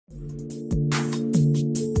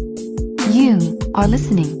You are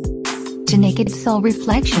listening to Naked Soul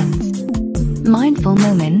Reflections, Mindful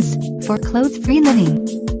Moments for Clothes-Free Living,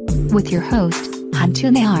 with your host,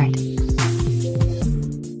 Hantu Nehart.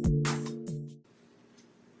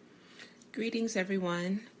 Greetings,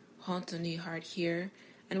 everyone. Hantu Nehart here,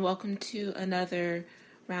 and welcome to another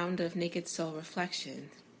round of Naked Soul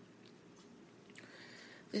Reflections.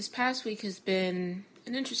 This past week has been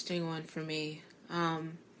an interesting one for me.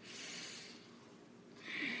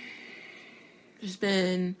 There's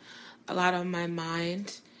been a lot on my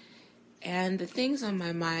mind, and the things on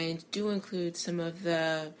my mind do include some of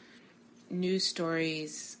the news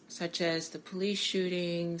stories, such as the police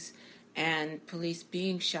shootings and police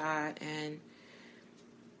being shot, and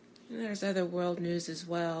there's other world news as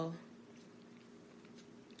well.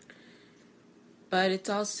 But it's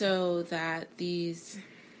also that these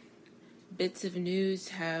bits of news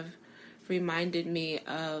have reminded me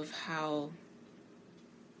of how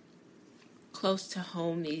close to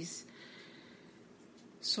home these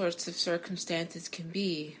sorts of circumstances can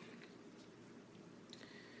be.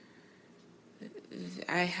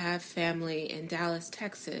 I have family in Dallas,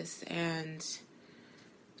 Texas, and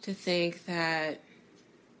to think that,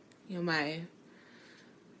 my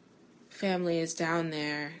family is down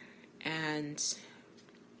there and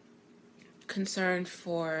concerned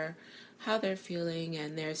for how they're feeling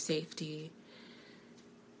and their safety.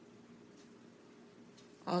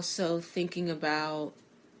 Also thinking about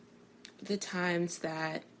the times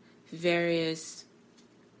that various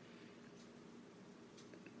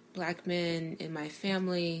Black men in my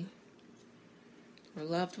family or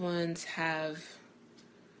loved ones have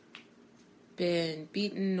been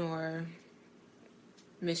beaten or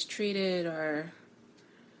mistreated or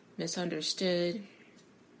misunderstood,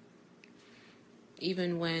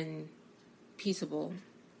 even when peaceable.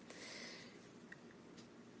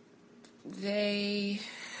 They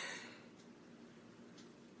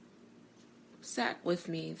sat with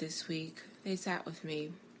me this week. They sat with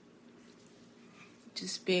me,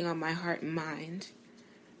 just being on my heart and mind.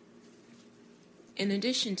 In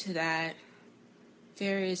addition to that,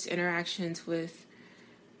 various interactions with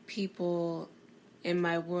people in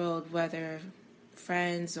my world, whether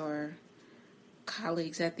friends or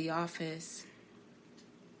colleagues at the office.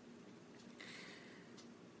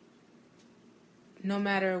 No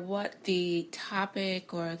matter what the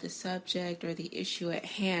topic or the subject or the issue at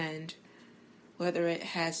hand, whether it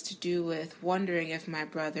has to do with wondering if my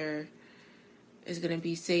brother is going to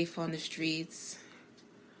be safe on the streets,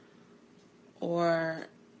 or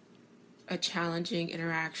a challenging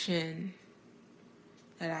interaction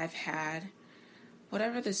that I've had,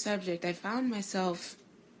 whatever the subject, I found myself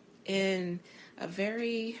in a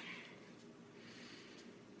very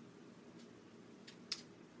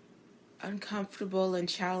uncomfortable and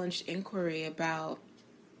challenged inquiry about,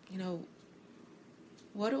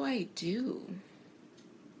 what do I do?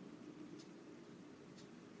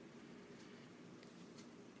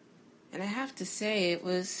 And I have to say, it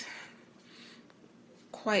was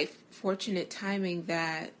quite fortunate timing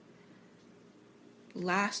that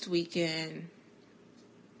last weekend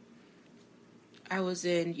I was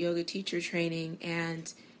in yoga teacher training,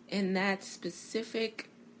 and in that specific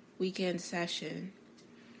weekend session,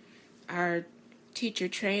 our teacher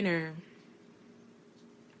trainer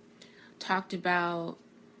talked about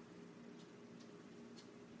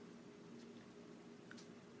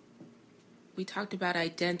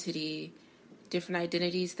identity, different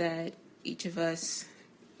identities that each of us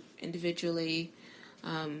individually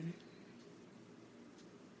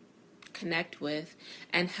connect with,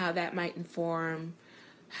 and how that might inform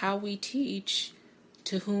how we teach,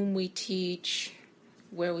 to whom we teach,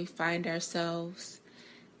 where we find ourselves.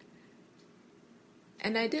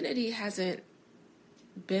 And identity hasn't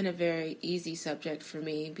been a very easy subject for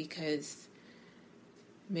me because,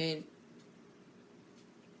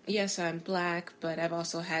 yes, I'm Black, but I've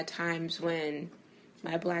also had times when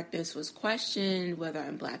my Blackness was questioned, whether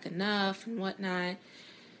I'm Black enough and whatnot,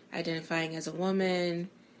 identifying as a woman,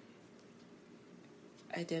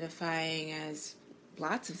 identifying as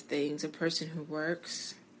lots of things, a person who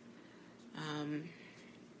works,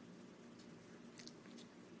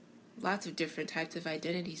 lots of different types of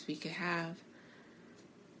identities we could have.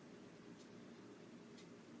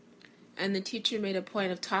 And the teacher made a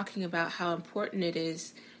point of talking about how important it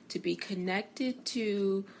is to be connected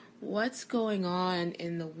to what's going on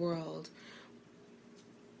in the world,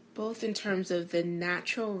 both in terms of the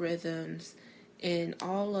natural rhythms in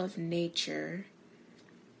all of nature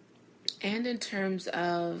and in terms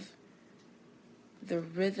of the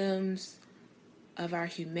rhythms of our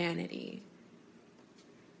humanity.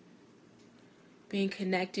 Being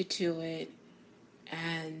connected to it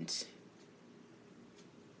and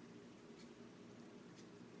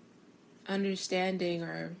understanding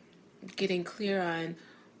or getting clear on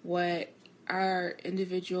what our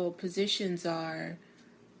individual positions are,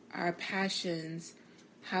 our passions,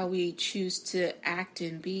 how we choose to act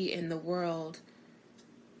and be in the world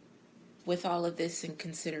with all of this in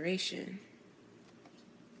consideration.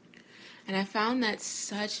 And I found that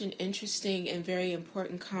such an interesting and very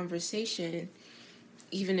important conversation,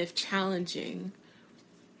 even if challenging.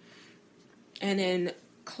 And in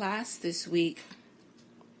class this week,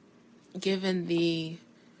 given the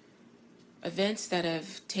events that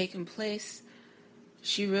have taken place,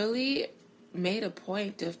 she really made a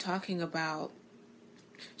point of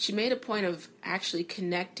actually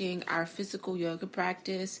connecting our physical yoga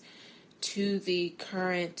practice to the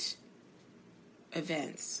current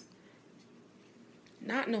events.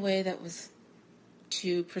 Not in a way that was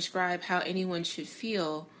to prescribe how anyone should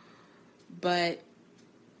feel, but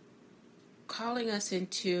calling us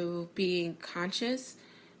into being conscious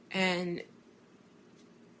and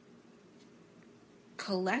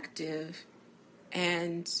collective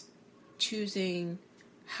and choosing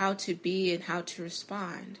how to be and how to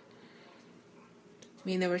respond. I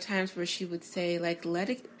mean, there were times where she would say, like,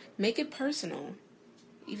 make it personal.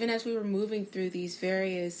 Even as we were moving through these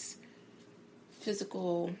various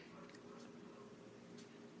physical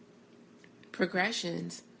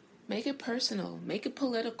progressions, make it personal, make it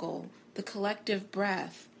political, the collective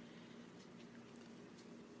breath.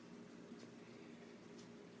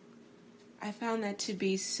 I found that to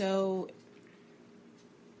be so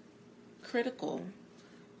critical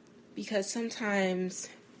because sometimes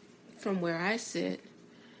from where I sit,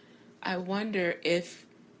 I wonder if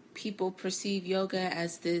people perceive yoga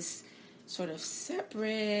as this sort of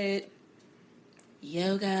separate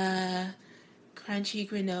yoga, crunchy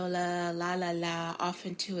granola, la la la, off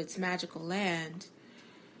into its magical land.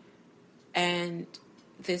 And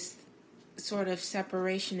this sort of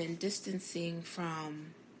separation and distancing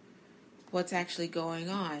from what's actually going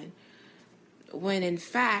on. When in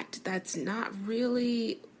fact, that's not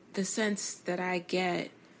really the sense that I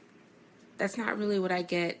get. That's not really what I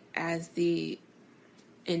get as the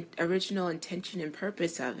original intention and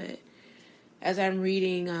purpose of it. As I'm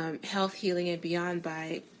reading Health, Healing, and Beyond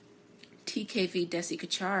by TKV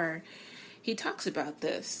Desikachar, he talks about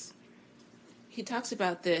this.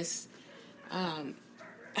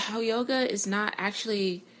 How yoga is not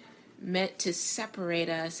actually meant to separate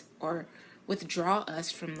us or withdraw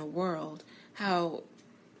us from the world. How,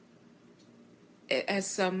 as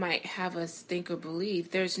some might have us think or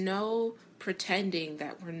believe, there's no pretending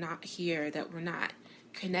that we're not here, that we're not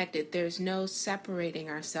connected. There's no separating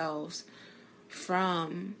ourselves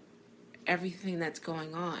from everything that's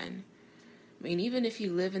going on. I mean, even if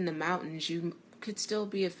you live in the mountains, you could still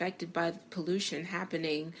be affected by the pollution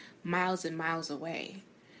happening miles and miles away.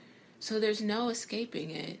 So there's no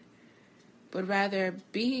escaping it, but rather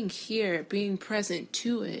being here, being present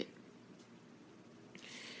to it.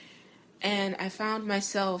 And I found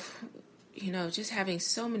myself, just having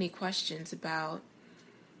so many questions about,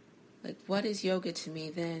 like, what is yoga to me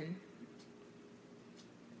then?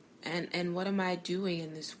 And what am I doing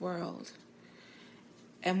in this world?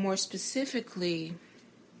 And more specifically,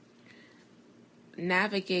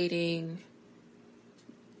 navigating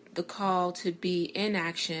the call to be in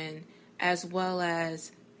action as well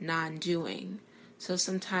as non-doing. So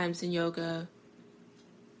sometimes in yoga,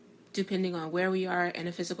 depending on where we are in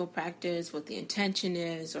a physical practice, what the intention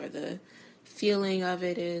is or the feeling of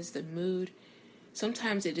it is, the mood,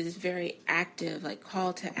 sometimes it is very active, like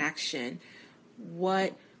call to action.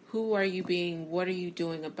 Who are you being? What are you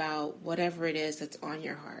doing about whatever it is that's on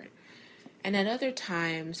your heart? And at other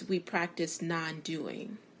times, we practice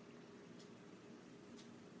non-doing.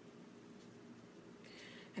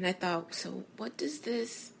 And I thought, so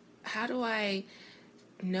how do I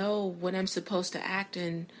know when I'm supposed to act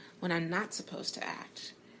and when I'm not supposed to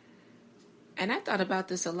act? And I thought about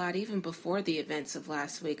this a lot even before the events of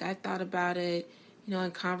last week. I thought about it,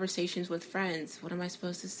 in conversations with friends. What am I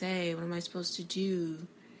supposed to say? What am I supposed to do?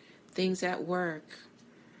 Things at work.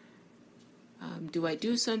 Do I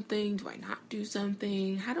do something? Do I not do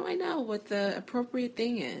something? How do I know what the appropriate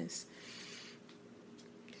thing is?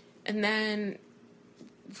 And then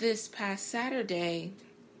this past Saturday,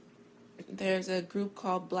 there's a group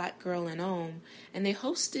called Black Girl in Om, and they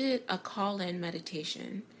hosted a call-in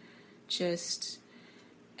meditation.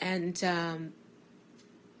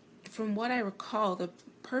 From what I recall, the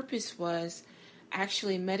purpose was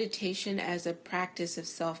actually meditation as a practice of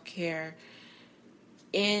self-care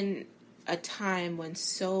in a time when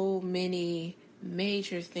so many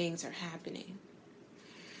major things are happening.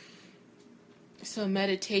 So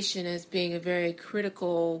meditation as being a very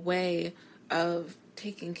critical way of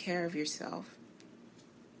taking care of yourself.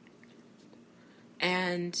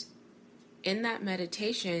 And in that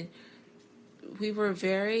meditation, it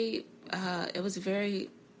was very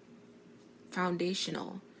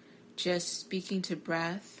foundational. Just speaking to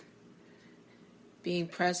breath, being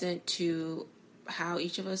present to how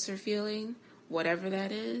each of us are feeling, whatever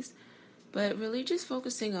that is, but really just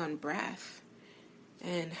focusing on breath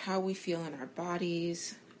and how we feel in our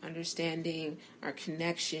bodies, understanding our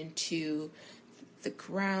connection to the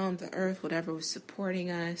ground, the earth, whatever was supporting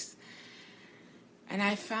us. And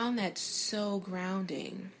I found that so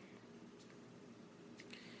grounding.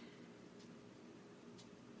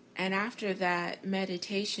 And after that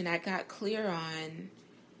meditation, I got clear on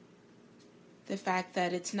the fact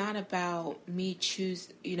that it's not about me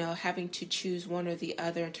having to choose one or the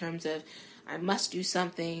other in terms of I must do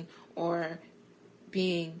something or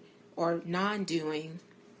being or non-doing,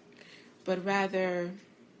 but rather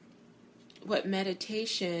what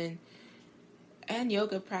meditation and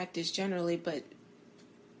yoga practice generally, but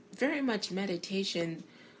very much meditation,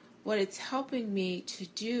 what it's helping me to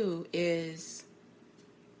do is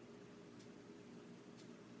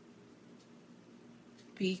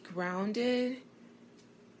be grounded.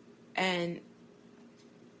 And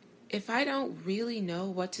if I don't really know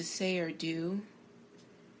what to say or do,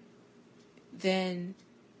 then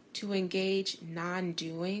to engage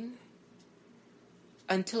non-doing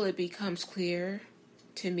until it becomes clear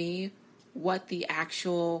to me what the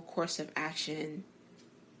actual course of action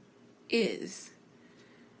is.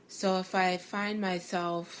 So if I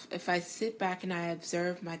sit back and I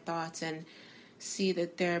observe my thoughts and see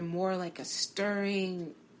that they're more like a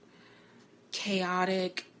stirring,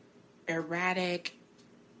 chaotic, erratic,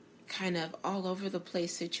 kind of all over the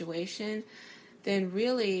place situation, then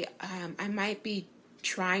really I might be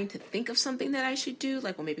trying to think of something that I should do,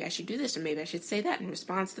 like, well, maybe I should do this, or maybe I should say that in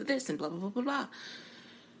response to this, and blah, blah, blah, blah, blah.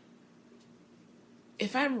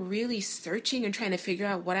 If I'm really searching and trying to figure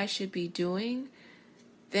out what I should be doing,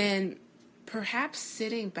 then perhaps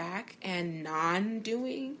sitting back and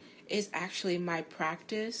non-doing is actually my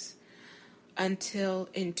practice until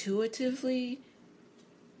intuitively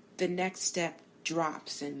the next step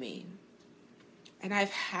drops in me. And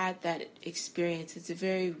I've had that experience. It's a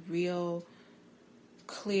very real,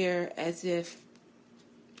 clear, as if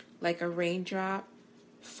like a raindrop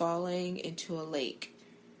falling into a lake.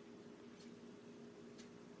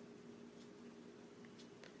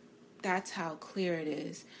 That's how clear it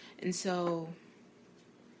is. And so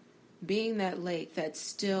being that lake, that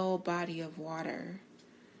still body of water,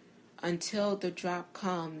 until the drop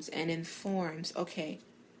comes and informs, okay,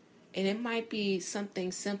 and it might be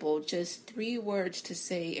something simple, just 3 words to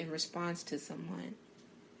say in response to someone.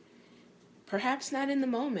 Perhaps not in the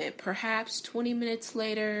moment, perhaps 20 minutes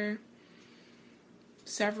later,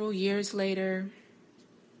 several years later,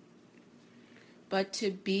 but to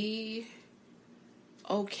be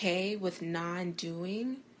okay with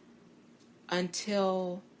non-doing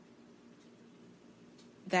until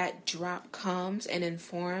that drop comes and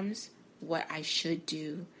informs what I should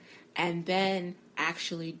do, and then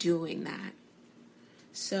actually doing that.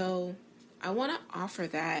 So I want to offer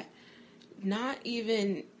that, not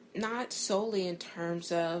solely in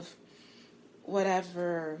terms of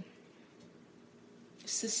whatever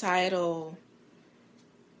societal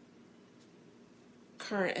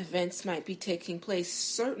current events might be taking place,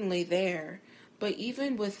 certainly there, but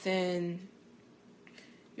even within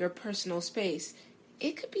your personal space.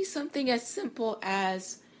 It could be something as simple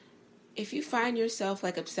as, if you find yourself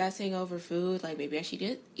like obsessing over food, like maybe I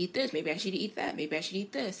should eat this, maybe I should eat that, maybe I should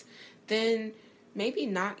eat this, then maybe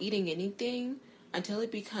not eating anything until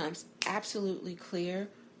it becomes absolutely clear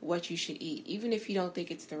what you should eat, even if you don't think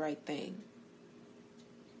it's the right thing.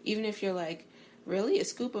 Even if you're like, really, a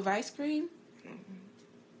scoop of ice cream?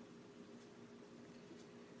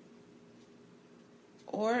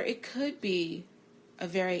 Or it could be a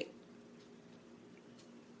very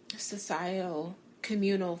societal,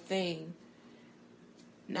 communal thing.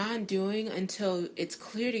 Non-doing until it's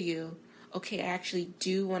clear to you, okay, I actually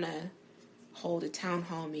do want to hold a town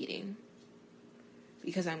hall meeting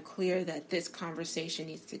because I'm clear that this conversation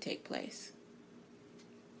needs to take place.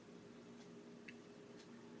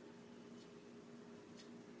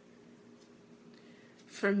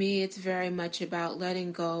 For me, it's very much about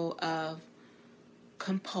letting go of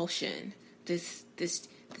compulsion, this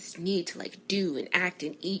need to like do and act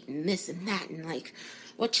and eat and this and that and like,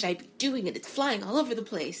 what should I be doing? And it's flying all over the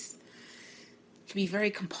place. It can be very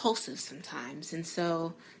compulsive sometimes, and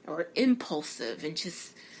so, or impulsive, and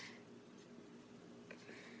just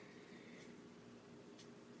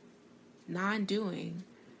non-doing.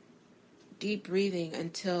 deep breathing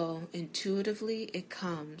until intuitively it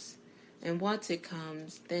comes. And once it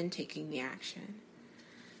comes, then taking the action.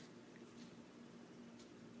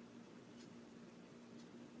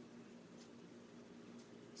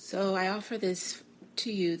 So I offer this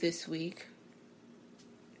to you this week.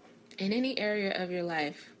 In any area of your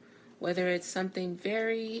life, whether it's something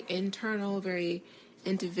very internal, very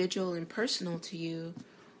individual and personal to you,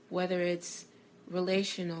 whether it's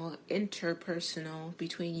relational, interpersonal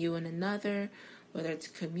between you and another, whether it's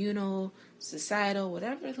communal, societal,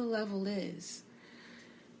 whatever the level is,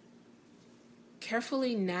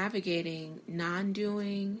 carefully navigating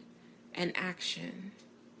non-doing and action,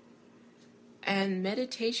 and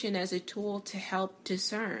meditation as a tool to help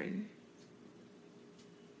discern.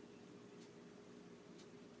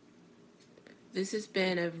 This has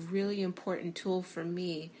been a really important tool for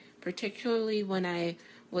me, particularly when I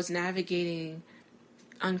was navigating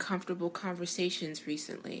uncomfortable conversations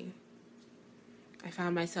recently. I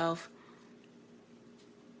found myself,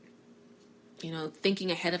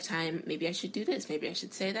 thinking ahead of time, maybe I should do this, maybe I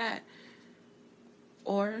should say that.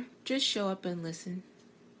 Or just show up and listen.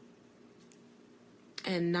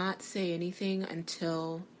 And not say anything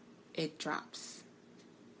until it drops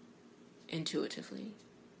intuitively.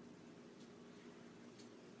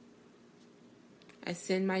 I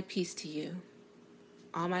send my peace to you,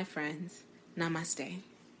 all my friends. Namaste.